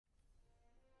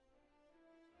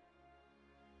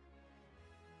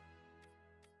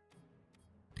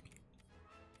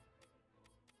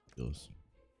ridiculous.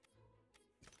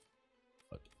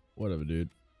 But whatever, dude.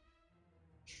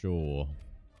 Sure.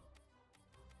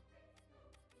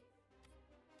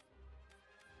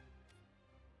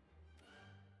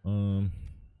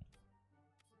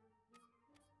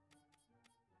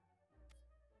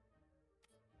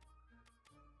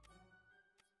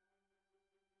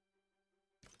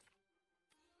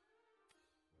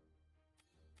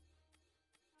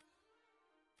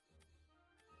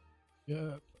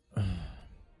 Yeah.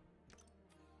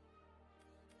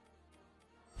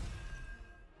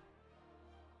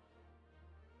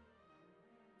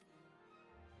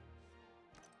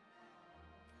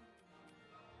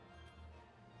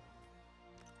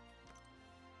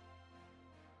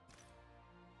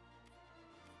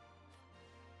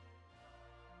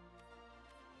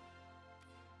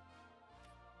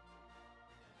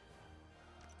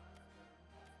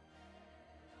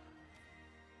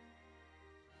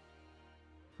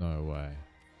 No way.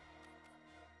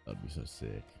 That'd be so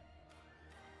sick.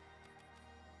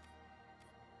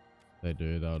 They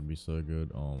do, that would be so good.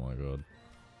 Oh my god.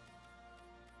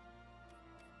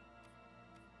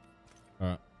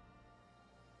 Alright.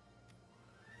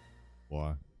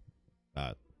 Why?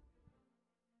 That.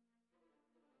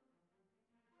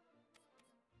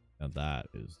 Now that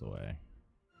is the way.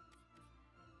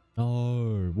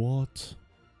 No, what?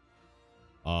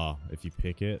 Ah, if you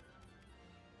pick it.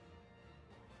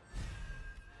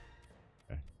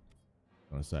 Okay.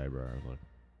 I'm gonna say, bro, like,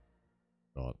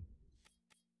 God.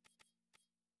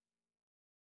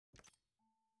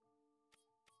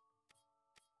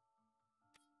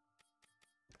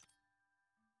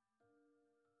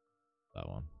 That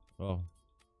one. Oh,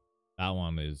 that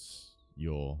one is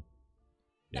your.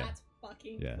 Yeah. That's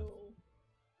fucking cool.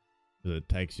 It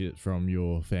takes it from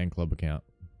your fan club account.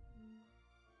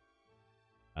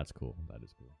 That's cool. That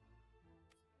is cool.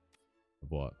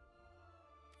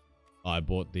 I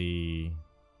bought the.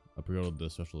 I pre-ordered the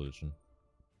special edition.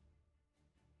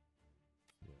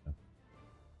 Yeah.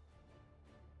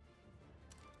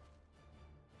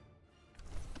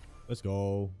 Let's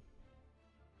go.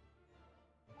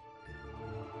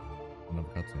 Another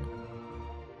cutscene.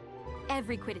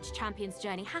 Every Quidditch champion's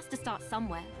journey has to start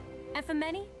somewhere. And for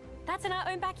many, that's in our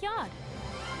own backyard.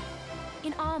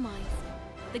 In our minds,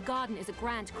 the garden is a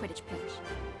grand Quidditch pitch,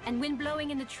 and wind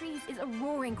blowing in the trees is a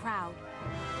roaring crowd.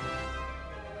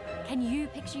 Can you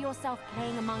picture yourself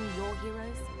playing among your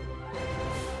heroes?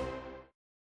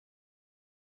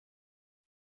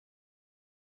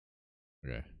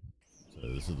 Okay, so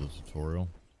this is the tutorial.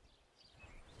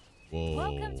 Whoa.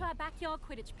 Welcome to our backyard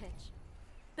Quidditch pitch.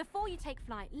 Before you take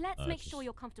flight, let's make sure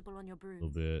you're comfortable on your broom. A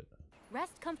little bit.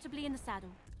 Rest comfortably in the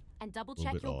saddle and double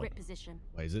check your grip position.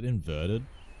 Wait, is it inverted?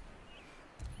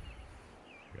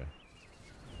 Okay.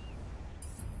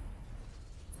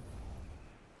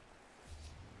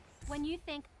 When you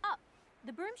think up,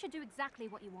 the broom should do exactly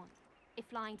what you want. If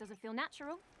flying doesn't feel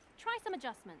natural, try some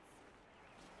adjustments.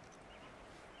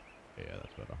 Yeah,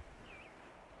 that's better.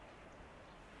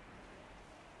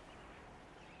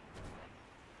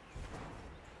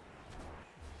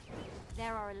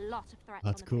 There are a lot of threats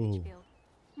on the Quidditch field.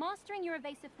 Mastering your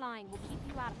evasive flying will keep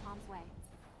you out of harm's way.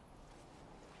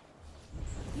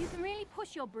 You can really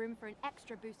push your broom for an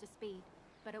extra boost of speed,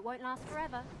 but it won't last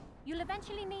forever. You'll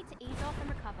eventually need to ease off and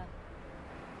recover.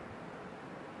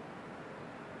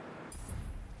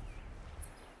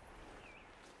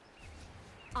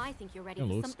 I think you're ready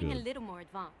for something a little more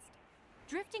advanced.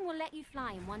 Drifting will let you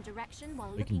fly in one direction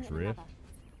while looking at another.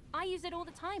 I use it all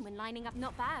the time when lining up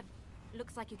not bad.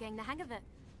 Looks like you're getting the hang of it.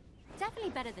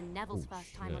 Definitely better than Neville's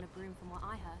first time on a broom from what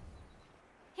I heard.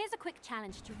 Here's a quick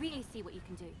challenge to really see what you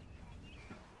can do.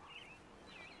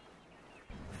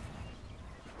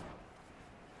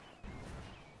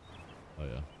 Oh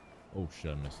yeah. Oh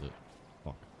shit, I missed it.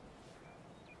 Fuck.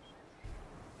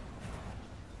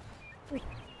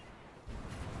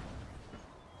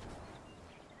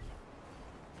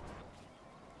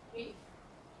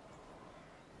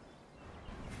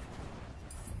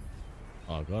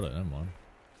 Oh, I got it, never mind.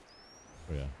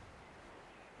 Oh yeah.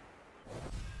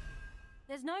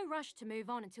 There's no rush to move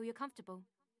on until you're comfortable.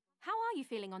 How are you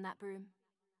feeling on that broom?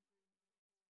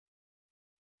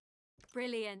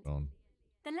 Brilliant.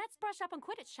 Then let's brush up on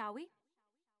Quidditch, shall we?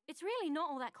 It's really not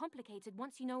all that complicated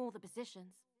once you know all the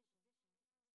positions.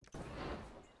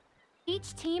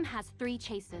 Each team has 3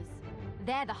 chasers.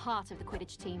 They're the heart of the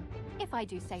Quidditch team, if I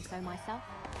do say so myself.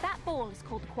 That ball is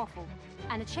called the quaffle,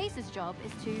 and a chaser's job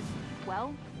is to,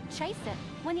 well, chase it.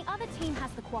 When the other team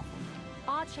has the quaffle,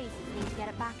 our chasers need to get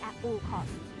it back at all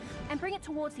costs, and bring it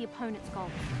towards the opponent's goal.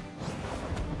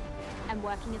 And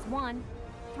working as one,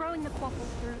 Throwing the quaffle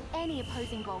through any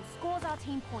opposing goal scores our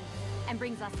team points and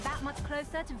brings us that much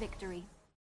closer to victory.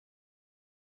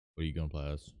 What are you gonna play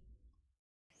as?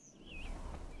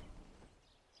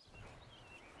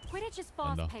 Quidditch is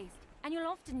fast-paced, and you'll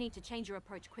often need to change your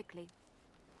approach quickly.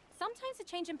 Sometimes a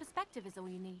change in perspective is all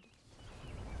you need.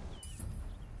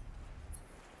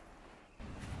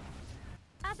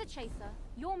 As a chaser,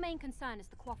 your main concern is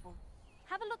the quaffle.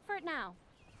 Have a look for it now.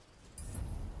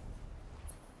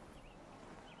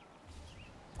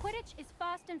 Quidditch is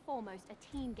first and foremost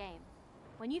a team game.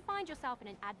 When you find yourself in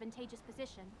an advantageous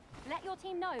position, let your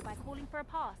team know by calling for a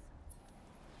pass.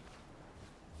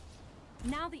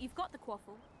 Now that you've got the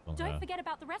quaffle, don't forget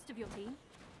about the rest of your team.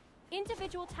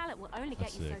 Individual talent will only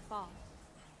get you so far.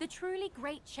 The truly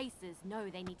great chasers know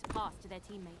they need to pass to their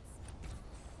teammates.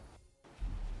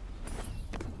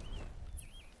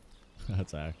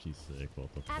 That's actually sick.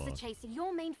 What the fuck? As a chaser,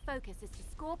 your main focus is to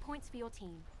score points for your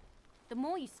team. The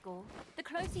more you score, the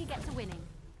closer you get to winning.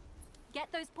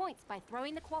 Get those points by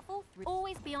throwing the quaffle through.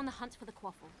 Always be on the hunt for the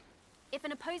quaffle. If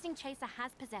an opposing chaser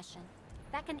has possession,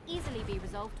 that can easily be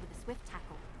resolved with a swift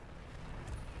tackle.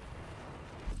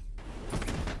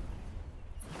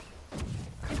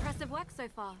 Impressive work so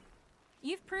far.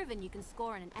 You've proven you can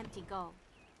score in an empty goal,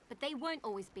 but they won't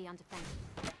always be undefended.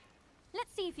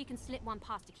 Let's see if you can slip one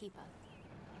past a keeper.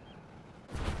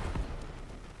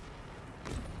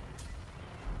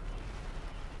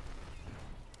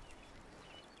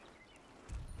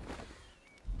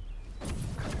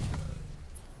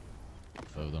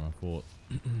 Further than I thought.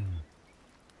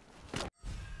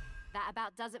 That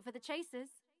about does it for the chasers.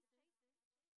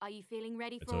 Are you feeling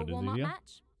ready It's for a warm-up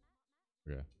match?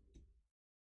 Okay.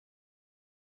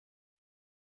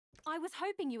 I was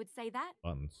hoping you would say that.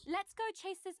 Buttons. Let's go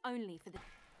chasers only for the...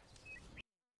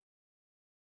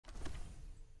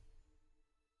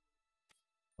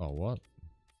 Oh, what?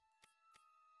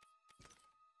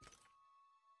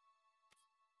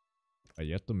 Oh,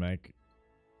 you have to make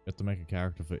a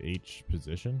character for each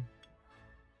position?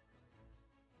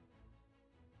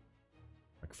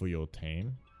 Like for your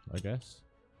team, I guess?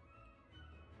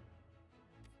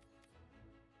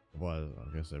 Well,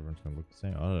 I guess everyone's gonna look the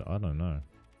same. I don't know.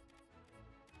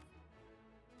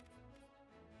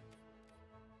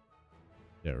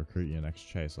 Yeah, recruit your next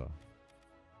chaser.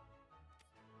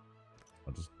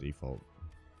 I'll just default.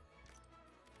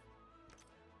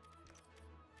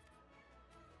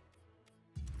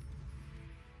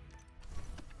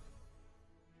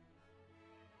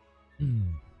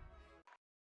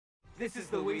 This is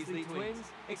the Weasley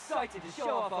twins, excited to show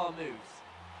off our moves.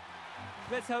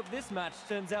 Let's hope this match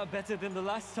turns out better than the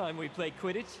last time we played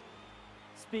Quidditch.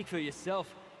 Speak for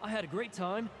yourself. I had a great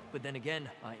time, but then again,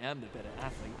 I am the better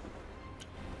athlete.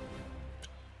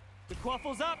 The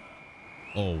quaffle's up!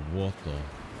 Oh, what the...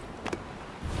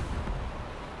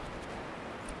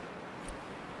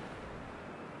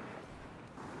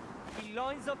 He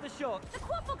lines up the shot. The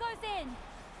quaffle goes in!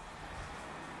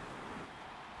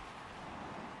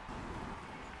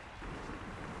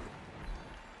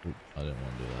 Oop, I didn't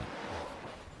want to do that.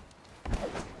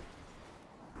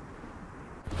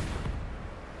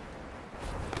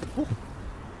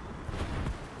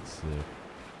 Sick.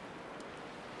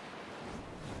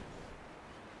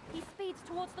 He speeds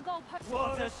towards the goal post.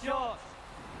 What a shot!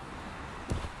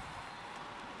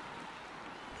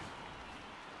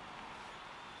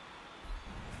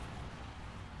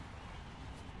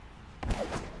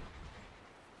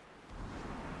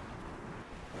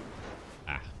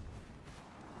 Ah.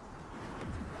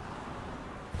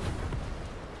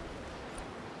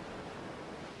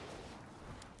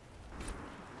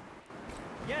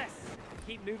 Yes!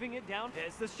 Keep moving it down.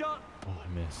 There's the shot! Oh, I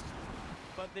missed.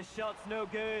 But this shot's no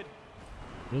good.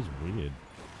 It was weird.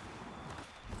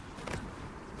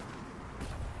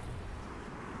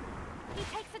 He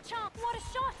takes a chance. What a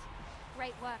shot!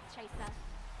 Great work, chaser.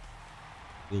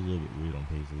 It was a little bit weird on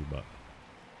PC, but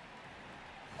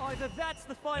Either that's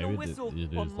the final maybe whistle, it or is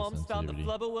the Mom's found the sensitivity.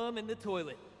 flubberworm in the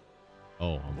toilet.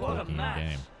 oh, I'm What a talking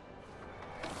match.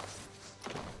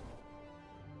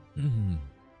 a game.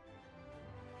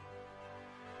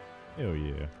 Hell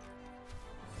yeah.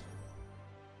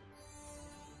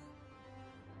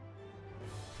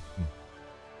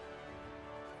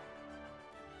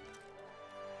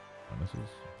 Bonuses.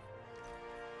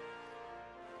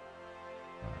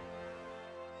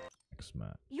 Next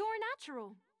match. You're a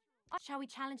natural. Shall we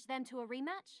challenge them to a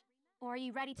rematch? Or are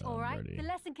you ready to... I'm Alright, ready. the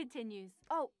lesson continues.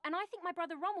 Oh, and I think my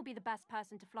brother Ron will be the best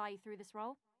person to fly you through this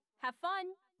role. Have fun!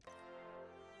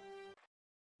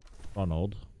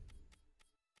 Ronald.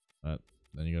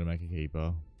 Then you gotta make a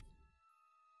keeper.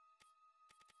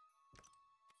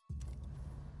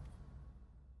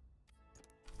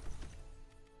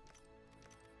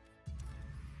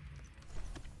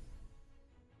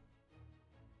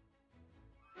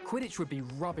 Quidditch would be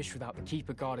rubbish without the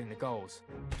keeper guarding the goals.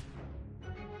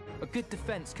 A good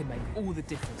defence can make all the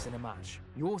difference in a match.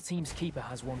 Your team's keeper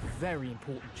has one very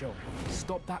important job: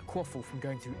 stop that quaffle from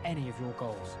going through any of your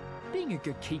goals. Being a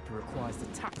good keeper requires the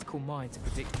tactical mind to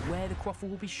predict where the quaffle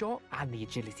will be shot and the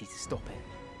agility to stop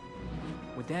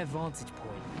it. With their vantage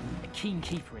point, a keen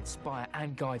keeper inspire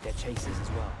and guide their chasers as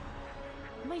well.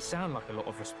 It may sound like a lot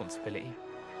of responsibility,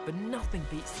 but nothing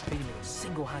beats the feeling of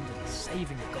single-handedly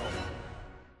saving a goal.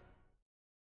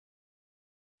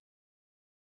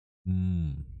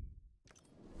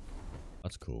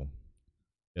 That's cool.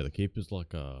 Yeah, the keeper's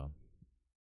like well,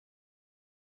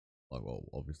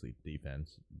 obviously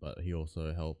defense, but he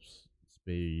also helps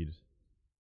speed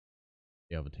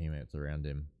the other teammates around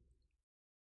him.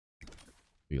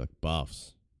 Be like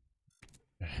buffs.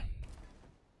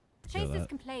 Chasers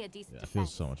can play a decent defense. It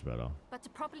feels so much better. But to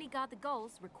properly guard the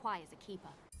goals requires a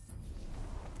keeper.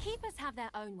 Keepers have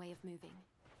their own way of moving.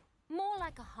 More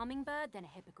like a hummingbird than a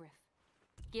hippogriff.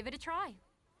 Give it a try.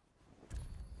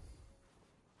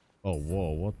 Oh,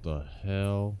 whoa, what the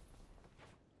hell?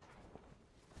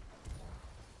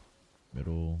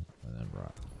 Middle, and then right.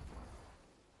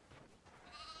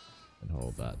 And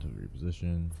hold that to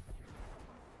reposition.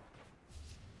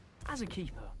 As a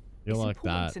keeper, I feel like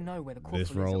that, to know where the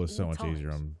this role is so much easier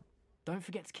on... Don't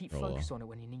forget to keep focus on it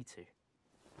when you need to.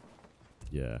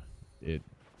 Yeah,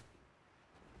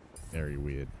 very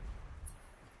weird.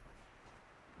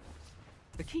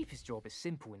 The keeper's job is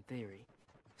simple in theory.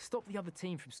 Stop the other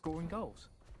team from scoring goals.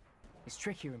 It's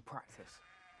trickier in practice.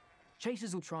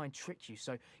 Chasers will try and trick you,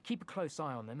 so keep a close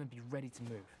eye on them and be ready to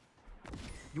move.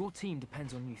 Your team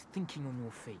depends on you thinking on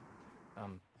your feet.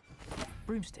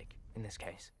 Broomstick, in this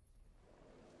case.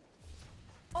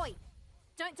 Oi!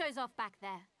 Don't doze off back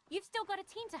there. You've still got a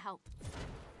team to help.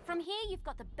 From here, you've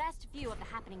got the best view of the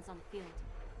happenings on the field.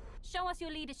 Show us your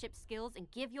leadership skills and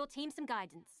give your team some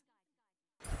guidance.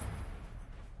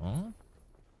 Huh?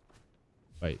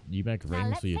 Wait, you make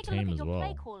rings for your team as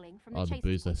well. Oh, to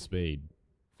boost their speed.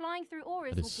 Flying through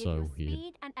auras will give you a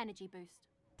speed and energy boost.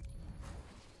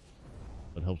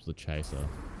 It helps the chaser.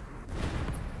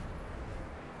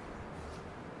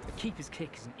 The keeper's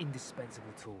kick is an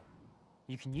indispensable tool.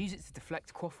 You can use it to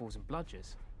deflect quaffles and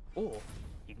bludgers, or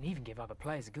you can even give other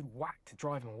players a good whack to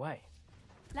drive them away.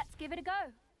 Let's give it a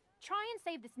go. Try and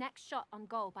save this next shot on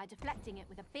goal by deflecting it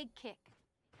with a big kick.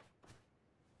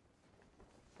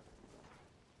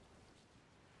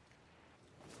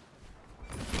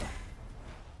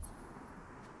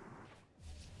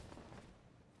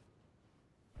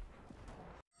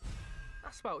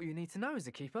 That's about all you need to know as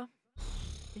a keeper.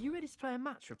 Are you ready to play a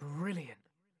match? Brilliant.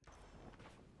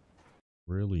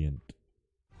 Brilliant.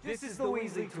 This is the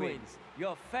Weasley twins,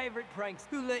 your favorite pranks.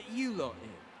 Who let you lot in?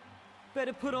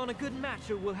 Better put on a good match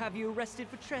or we'll have you arrested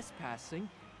for trespassing.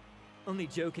 Only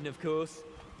joking, of course.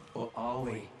 Or are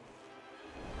we?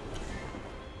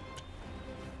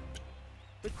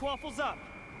 The quaffle's up.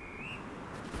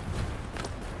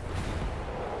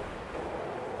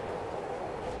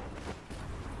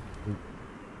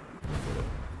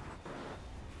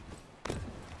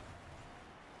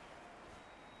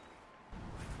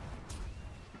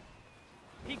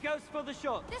 He goes for the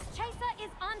shot. This chaser is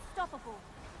unstoppable.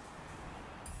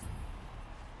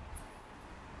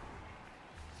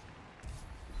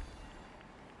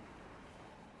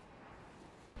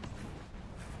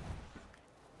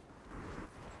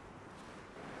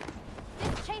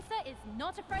 This chaser is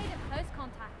not afraid of close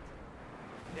contact.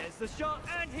 There's the shot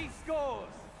and he scores.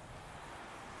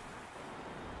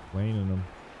 Playing them.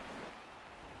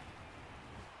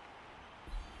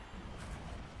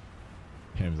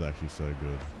 Cam's actually so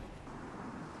good.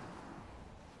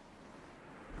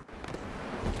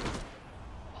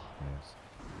 Yes.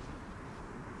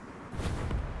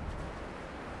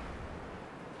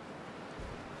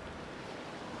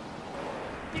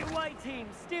 The away team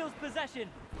steals possession.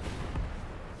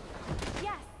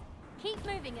 Yes, keep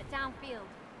moving it downfield.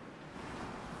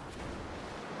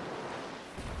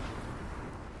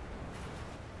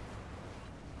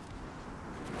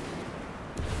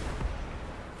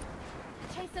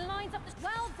 Chaser lines up the...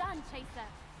 Well done, Chaser.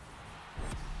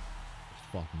 Let's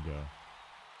fucking go.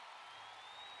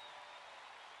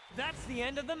 That's the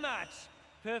end of the match.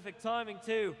 Perfect timing,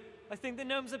 too. I think the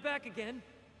gnomes are back again.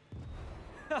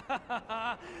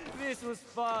 This was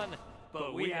fun,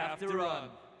 but we have to run.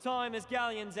 Time is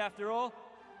galleons, after all.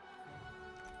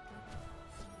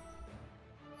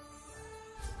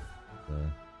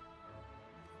 Okay.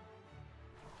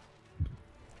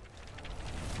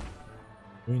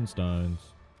 Moonstones.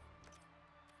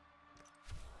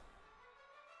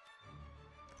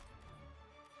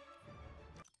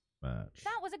 Match.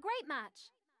 That was a great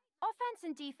match. Offense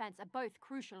and defense are both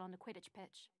crucial on the Quidditch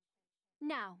pitch.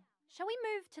 Now, shall we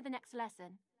move to the next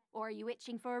lesson? Or are you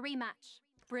itching for a rematch?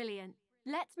 Brilliant.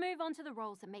 Let's move on to the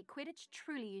roles that make Quidditch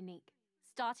truly unique.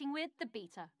 Starting with the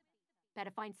beater.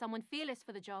 Better find someone fearless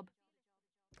for the job.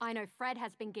 I know Fred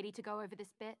has been giddy to go over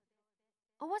this bit.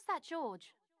 Or was that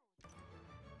George?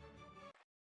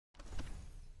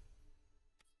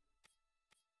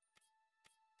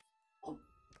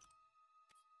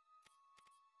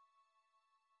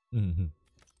 Mm-hmm.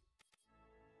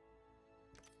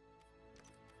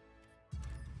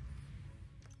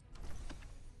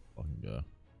 Fucking go.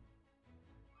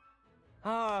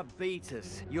 Ah,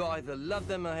 beaters. You either love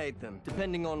them or hate them,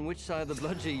 depending on which side of the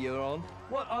bludger you're on.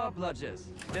 What are bludgers?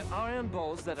 They're iron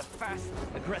balls that are fast,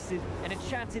 aggressive, and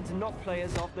enchanted to knock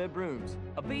players off their brooms.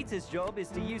 A beater's job is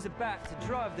to use a bat to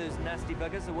drive those nasty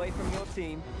buggers away from your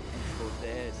team or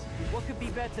theirs. What could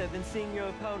be better than seeing your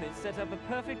opponent set up a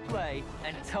perfect play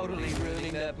and totally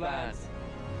ruining their plans?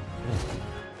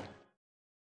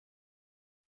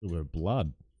 A bit of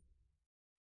blood.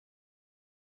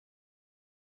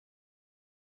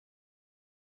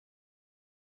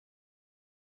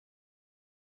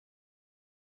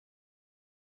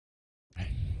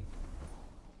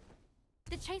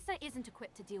 The chaser isn't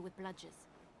equipped to deal with bludgers.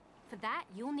 For that,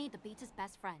 you'll need the beater's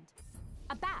best friend.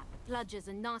 A bat. Bludgers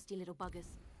are nasty little buggers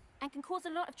and can cause a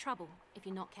lot of trouble if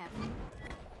you're not careful.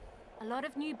 A lot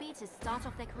of new beaters start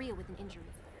off their career with an injury,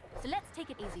 so let's take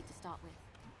it easy to start with.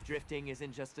 Drifting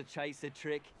isn't just a chaser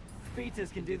trick.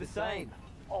 Beaters can do the same,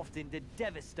 often to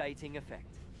devastating effect.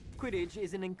 Quidditch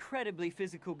is an incredibly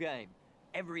physical game.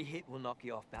 Every hit will knock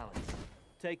you off balance.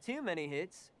 Take too many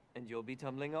hits, and you'll be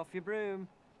tumbling off your broom.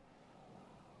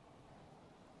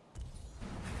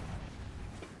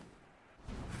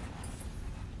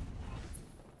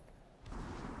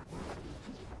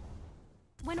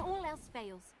 When all else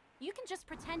fails, you can just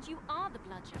pretend you are the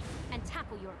bludger and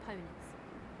tackle your opponents.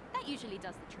 That usually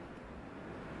does the trick.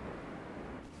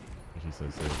 She's so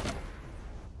sick.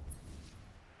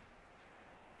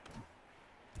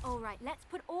 Alright, let's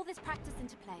put all this practice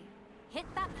into play. Hit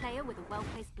that player with a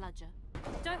well-placed bludger.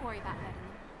 Don't worry about hurting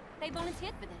them. They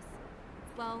volunteered for this.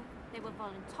 Well, they were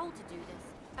voluntold to do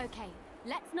this. Okay,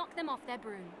 let's knock them off their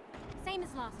broom. Same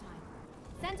as last time.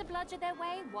 Send a bludger their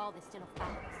way while they're still off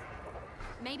balance.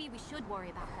 Maybe we should worry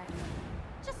about hurting them.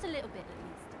 Just a little bit at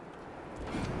least.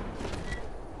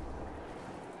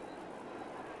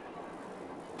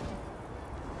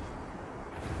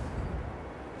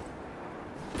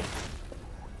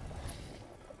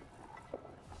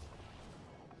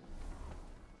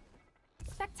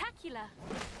 Spectacular!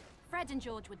 Fred and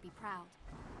George would be proud.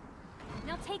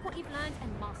 Now take what you've learned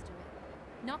and master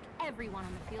it. Knock everyone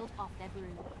on the field off their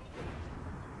broom.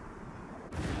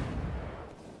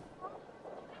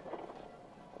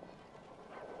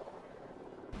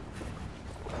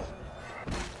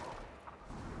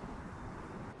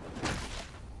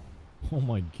 Oh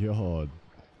my god.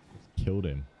 Just killed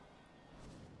him.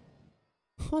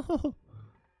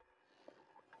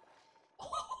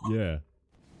 Yeah.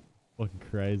 Fucking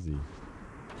crazy.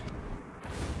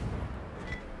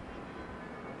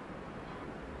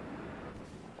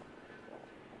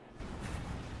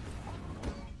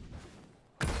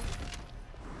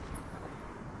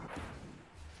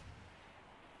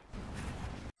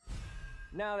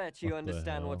 Now that you What the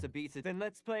understand hell? what a beater, then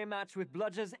let's play a match with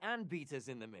bludgers and beaters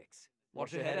in the mix.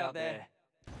 Watch your head out there.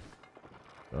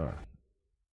 Sure.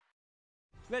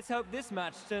 Let's hope this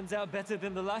match turns out better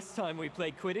than the last time we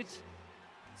played Quidditch.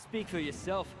 Speak for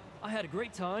yourself. I had a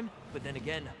great time, but then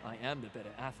again, I am the better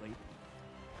athlete.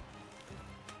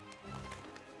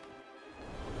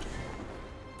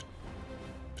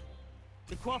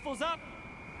 The quaffle's up!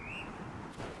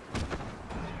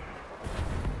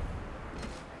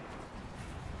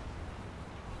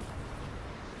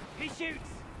 He shoots!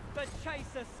 The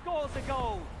chaser scores a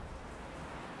goal!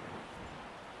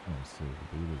 Let's see what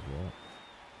the beat is what.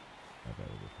 I bet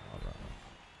it was hard right now.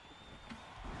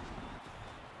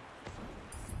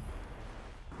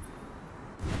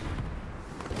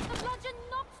 The bludger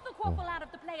knocks the quaffle out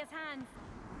of the player's hands.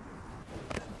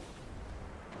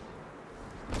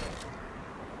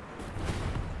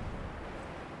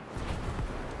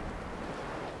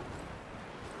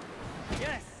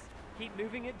 Yes! Keep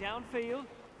moving it downfield.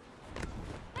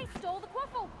 They stole the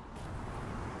quaffle.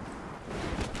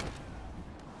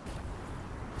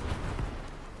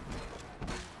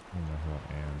 I don't know who I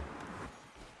am.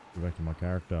 Go back to my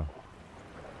character.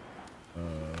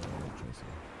 Tracy.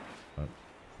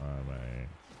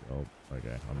 Oh,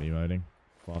 okay. I'm emoting.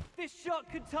 Fuck. This shot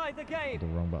could tie the game. The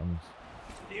wrong buttons.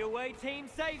 The away team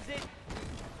saves it.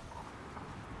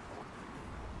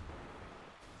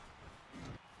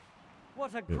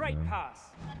 What a great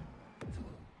pass!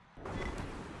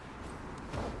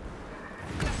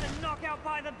 That's a knockout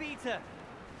by the beater!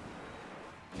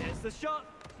 There's the shot!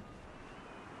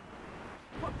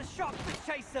 What the shot!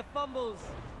 The chaser fumbles!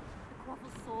 The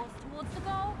quaffle soars towards the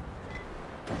goal.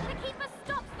 The keeper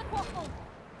stops the quaffle.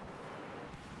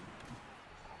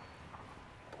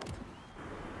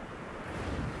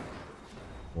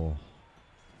 Oh.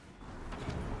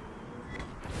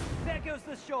 There goes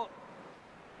the shot!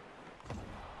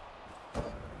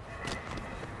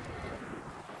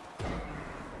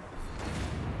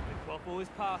 The quaffle is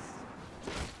passed.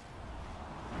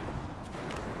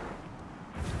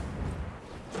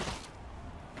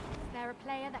 Is there a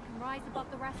player that can rise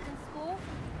above the rest and score?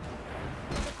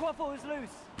 The quaffle is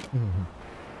loose.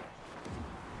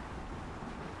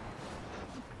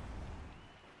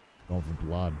 Going for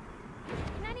blood.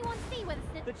 Can anyone see where the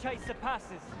snitch... The chaser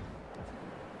passes.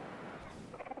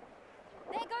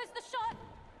 There goes the shot!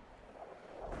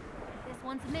 This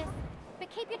one's a miss, but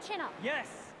keep your chin up. Yes!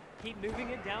 Keep moving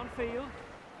it downfield.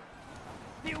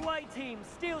 The away team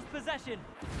steals possession.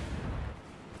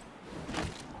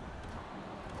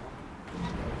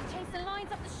 The chaser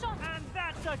lines up the shot. And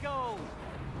that's a goal!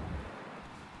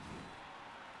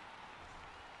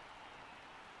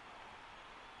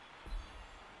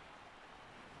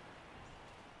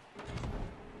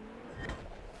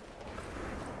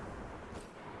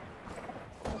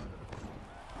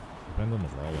 Depends on the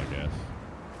role, I guess.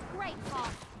 Great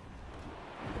pass.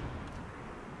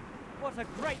 What a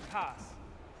great pass!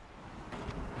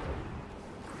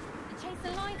 The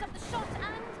chaser lines up the shot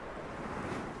and...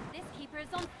 This keeper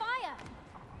is on fire.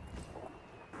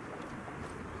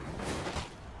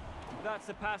 That's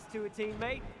a pass to a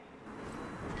teammate.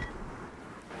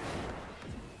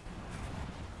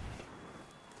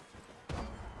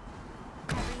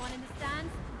 Everyone in the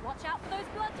stands, watch out for those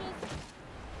bludgers.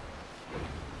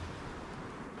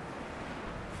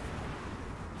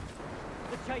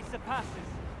 The chaser passes.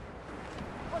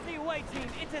 But the away team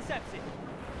intercepts it.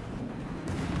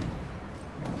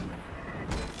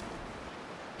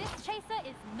 This chaser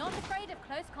is not afraid of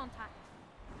close contact.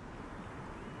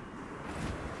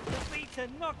 The beater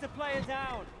knocked a player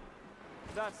down.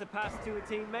 That's a pass to a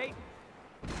teammate.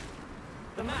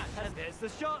 The match has... There's the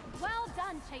shot. Well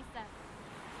done, chaser.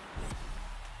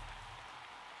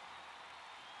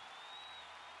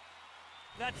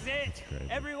 That's it. Crazy.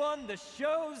 Everyone, the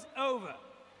show's over.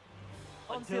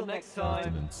 Until next It's an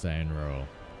time. insane roll.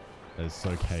 That is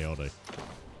so chaotic.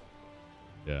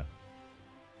 Yeah.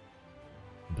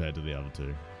 Compared to the other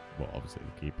two. Well, obviously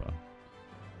the keeper.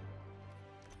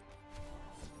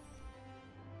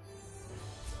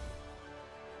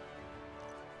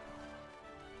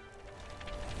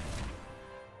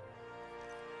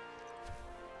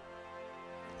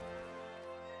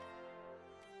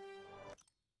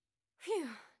 Phew,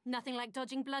 nothing like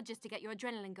dodging bludgers to get your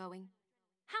adrenaline going.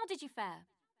 How did you fare?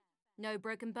 No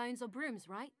broken bones or brooms,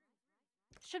 right?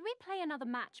 Should we play another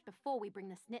match before we bring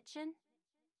the snitch in?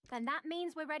 Then that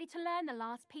means we're ready to learn the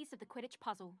last piece of the Quidditch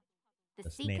puzzle.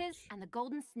 The Seekers snitch. and the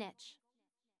Golden Snitch.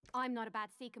 I'm not a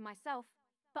bad Seeker myself,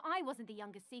 but I wasn't the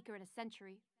youngest Seeker in a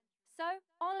century. So,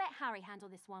 I'll let Harry handle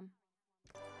this one.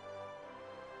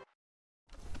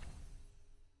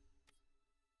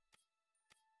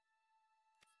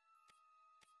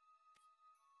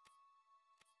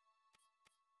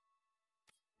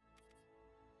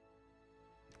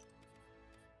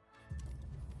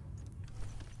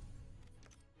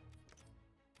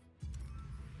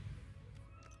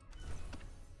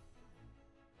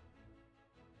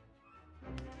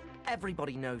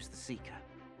 Everybody knows the Seeker.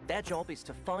 Their job is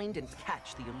to find and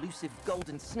catch the elusive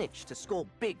golden snitch to score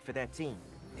big for their team.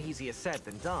 Easier said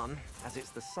than done, as it's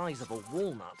the size of a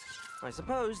walnut. I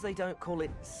suppose they don't call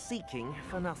it seeking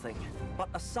for nothing. But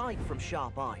aside from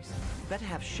sharp eyes, you better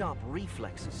have sharp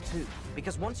reflexes too.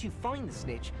 Because once you find the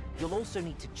snitch, you'll also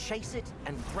need to chase it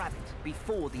and grab it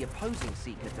before the opposing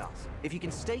Seeker does. If you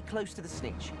can stay close to the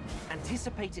snitch,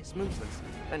 anticipate its movements,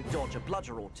 and dodge a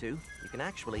bludger or two, you can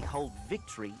actually hold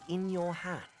victory in your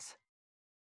hands.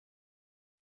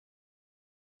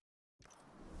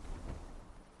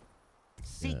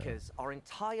 Seekers are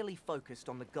entirely focused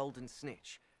on the golden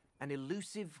snitch, an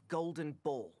elusive golden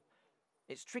ball.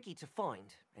 It's tricky to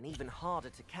find and even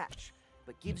harder to catch,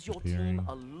 but gives your team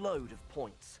a load of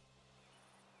points.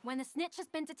 When the snitch has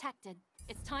been detected,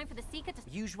 it's time for the Seeker to...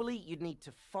 Usually you'd need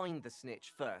to find the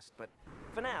snitch first, but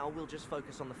for now we'll just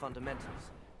focus on the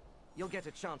fundamentals. You'll get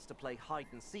a chance to play hide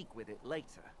and seek with it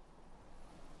later.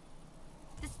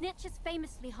 The snitch is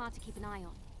famously hard to keep an eye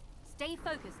on. Stay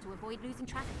focused to avoid losing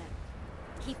track of it.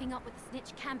 Keeping up with the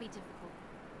snitch can be difficult,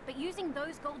 But using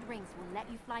those gold rings will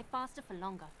let you fly faster for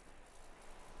longer.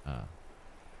 Ah.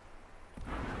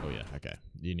 Oh yeah, okay.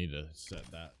 You need to set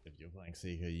that if you're playing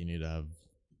Seeker. You need to have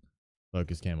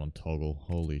focus cam on toggle.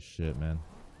 Holy shit, man.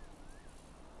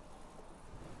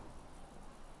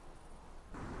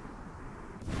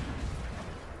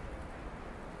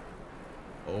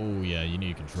 Oh yeah, you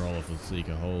need a controller for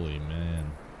Seeker. Holy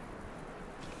man.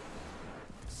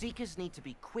 Seekers need to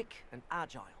be quick and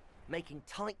agile, making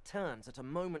tight turns at a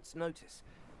moment's notice.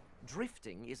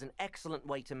 Drifting is an excellent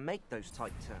way to make those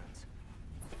tight turns.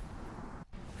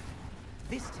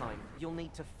 This time, you'll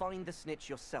need to find the snitch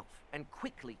yourself, and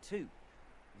quickly too.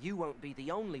 You won't be the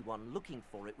only one looking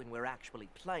for it when we're actually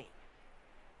playing.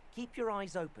 Keep your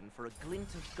eyes open for a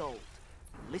glint of gold.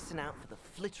 Listen out for the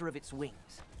flitter of its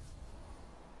wings.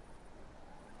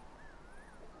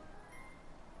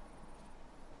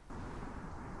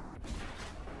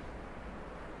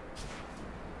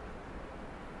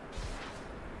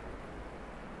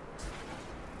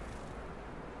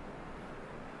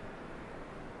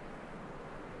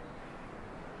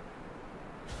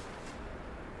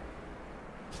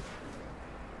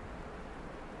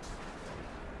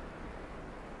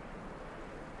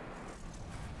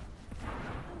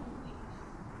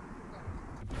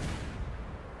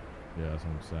 Yeah, that's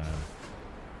what I'm saying.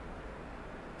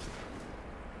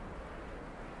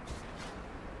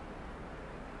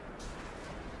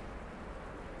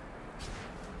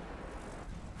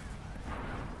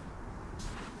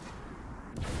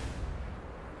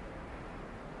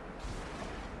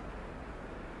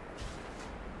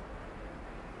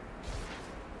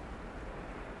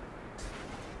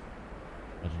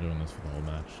 Imagine doing this for the whole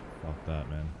match. Fuck that,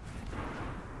 man.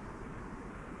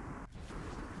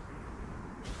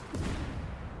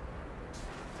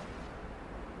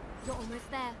 You're almost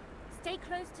there. Stay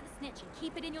close to the snitch and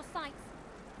keep it in your sights.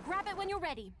 Grab it when you're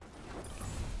ready.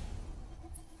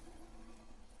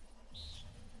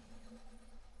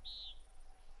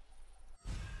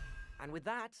 And with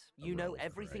that, you know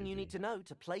everything you need to know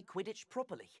to play Quidditch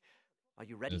properly. Are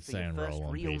you ready for your Insane first roll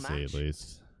on real PC match? at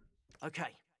least. Okay.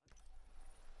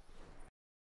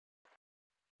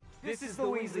 This is the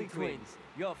Weasley twins,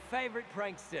 your favorite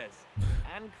pranksters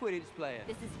and Quidditch players.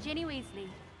 This is Ginny Weasley,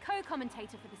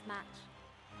 co-commentator for this match.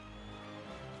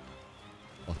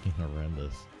 Fucking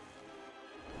horrendous.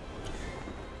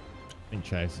 I think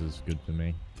Chase is good for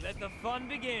me. Let the fun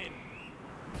begin.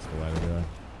 That's the way to go.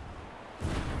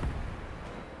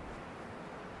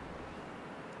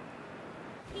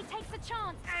 He takes a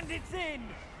chance. And it's in.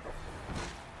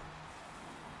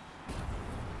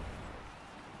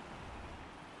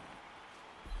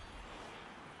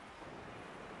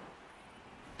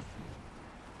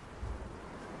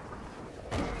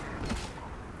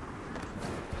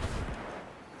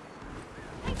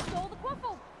 They stole the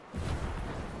quaffle.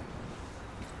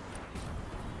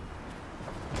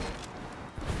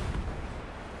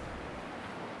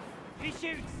 He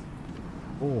shoots.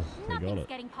 Oh, we got Nothing's it.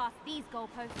 getting past these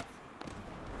goalposts.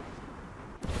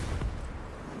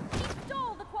 He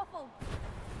stole the quaffle.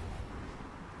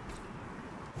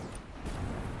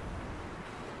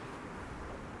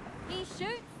 He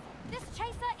shoots. This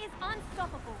chaser is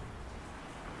unstoppable.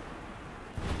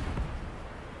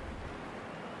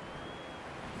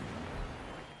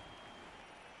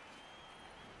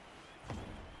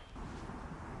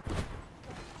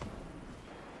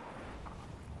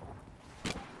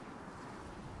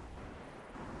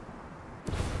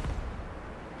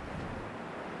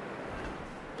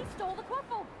 He stole the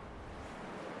quaffle.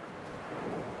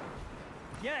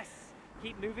 Yes.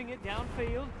 Keep moving it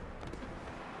downfield.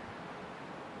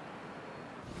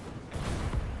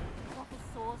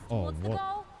 Quaffle soars Oh, towards the what?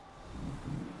 goal.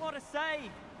 What a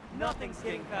save. Nothing's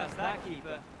getting past that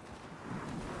keeper.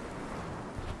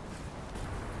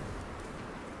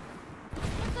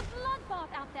 It's a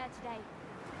bloodbath out there today.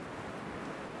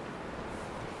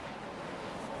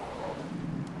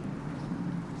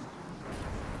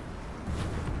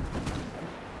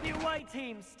 The away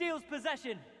team steals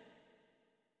possession.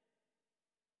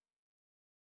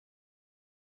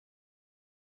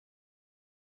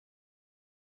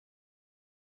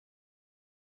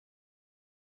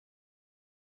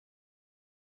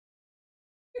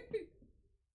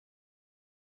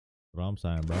 What I'm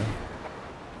saying, bro.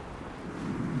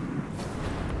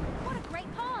 What a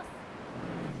great pass.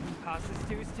 Passes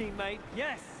to his teammate.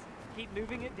 Yes. Keep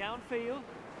moving it downfield.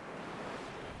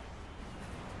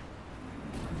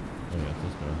 Oh yeah,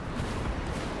 let's go.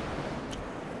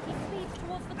 He speeds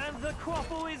towards the And the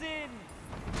quaffle is in.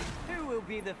 Who will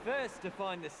be the first to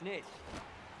find the snitch?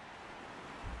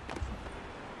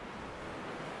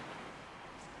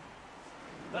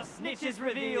 The snitch is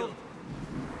revealed.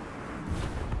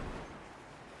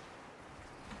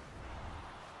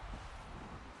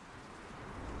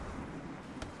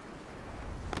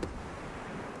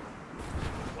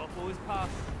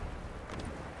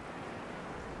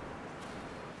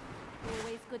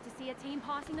 see a team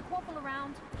passing the quaffle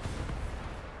around.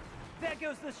 There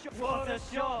goes the shot. What a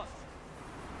shot!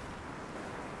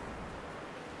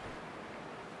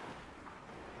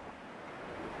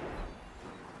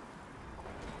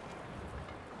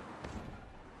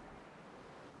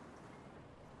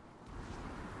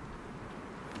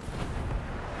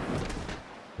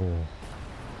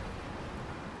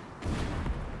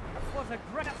 What a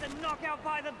great knockout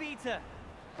by the beater!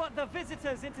 But the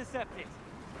visitors intercept it.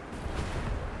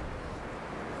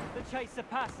 The chaser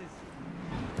passes.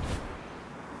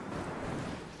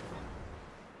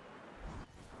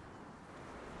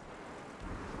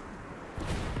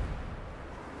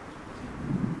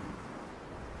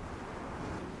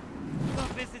 The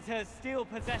visitors steal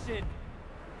possession.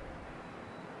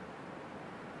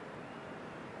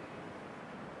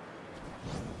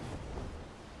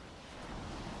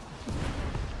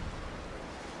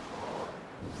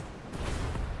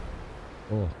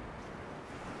 Oh.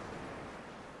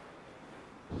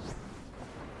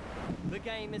 The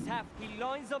game is half. He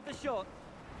lines up the shot.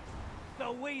 The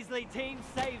Weasley team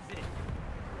saves it.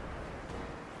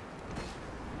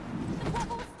 The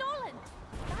quaffle was stolen!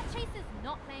 That chaser's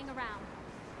not playing around.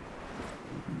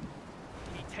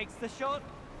 He takes the shot.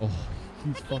 Oh,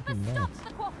 he's The keeper fucking nuts. stops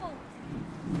the quaffle.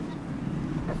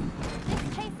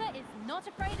 This chaser is not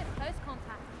afraid of close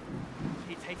contact.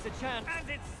 He takes a chance, and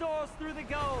it soars through the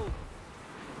goal.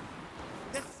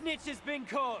 The snitch has been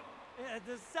caught.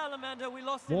 The salamander we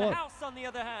lost in the house, on the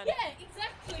other hand. Yeah,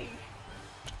 exactly.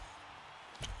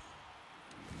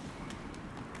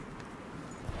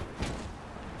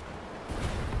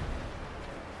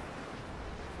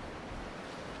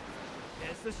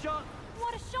 There's the shot.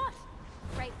 What a shot!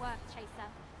 Great work, chaser.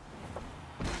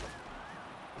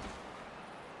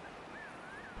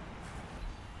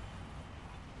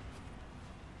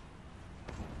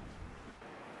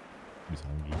 He's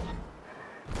hungry.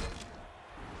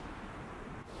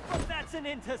 Oh, that's an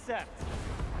intercept.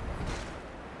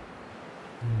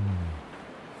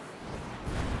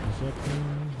 Is that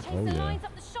thing? Chaser Oh, yeah. lines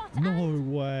up the shot No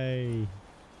and... way.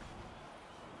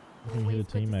 I think he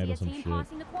hit a teammate or some shit.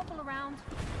 Passing the quaffle around.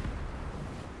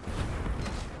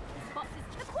 Spots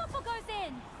his... The quaffle goes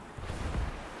in!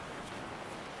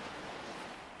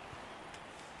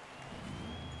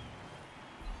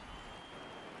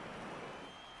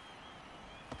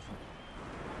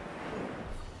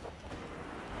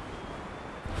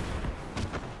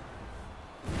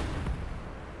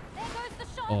 There goes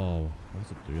the shot! Oh, how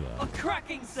does it do A that?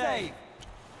 cracking save.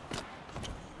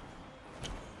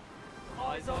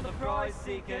 Eyes on the prize,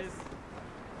 seekers.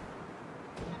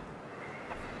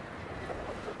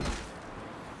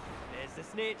 There's the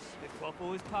snitch. The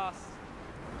quaffle is passed.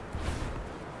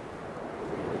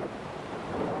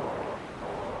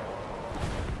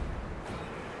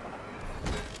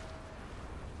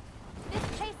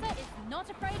 This chaser is not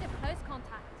afraid of close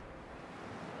contact.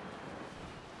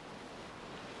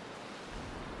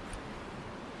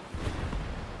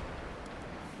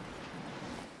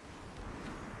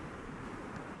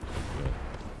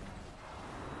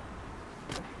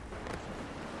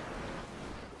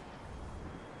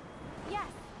 Yes,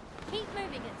 keep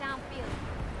moving it downfield.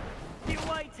 The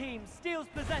away team steals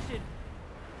possession.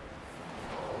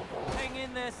 Hang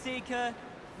in there, seeker.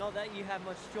 Not that you have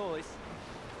much choice.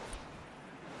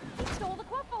 He stole the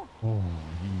quaffle. Oh,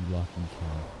 you lucky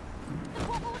cunt. The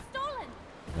quaffle was stolen.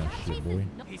 That shit, chaser's boy.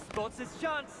 not... He spots his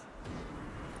chance.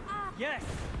 Ah, Yes.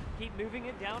 Keep moving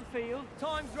it downfield.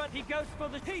 Time's run. He goes for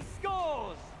the... He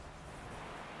scores!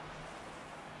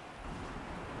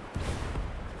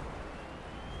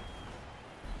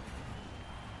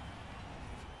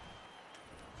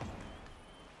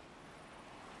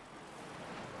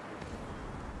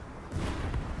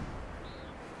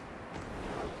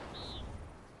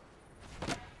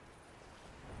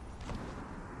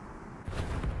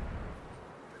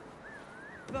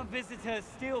 The visitors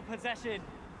steal possession.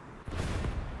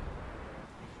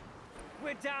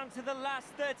 We're down to the last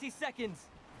 30 seconds.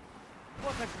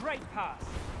 What a great pass.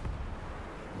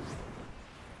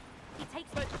 he takes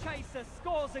The chaser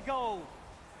scores a goal.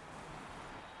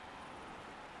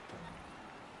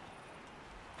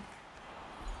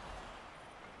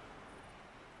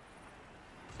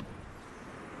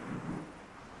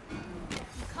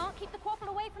 You can't keep the quaffle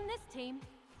away from this team.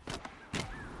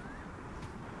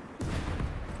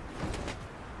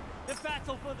 The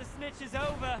battle for the snitch is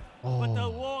over, but the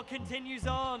war continues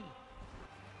on.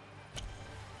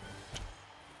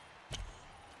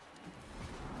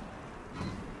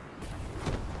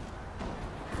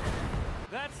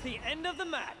 That's the end of the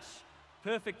match.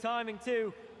 Perfect timing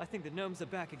too. I think the gnomes are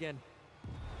back again.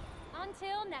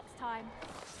 Until next time.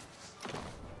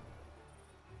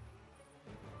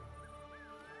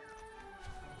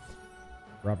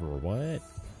 Rubber what?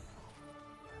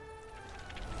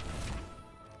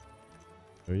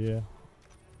 Oh yeah.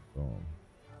 Boom.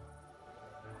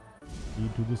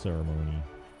 Lead to the ceremony.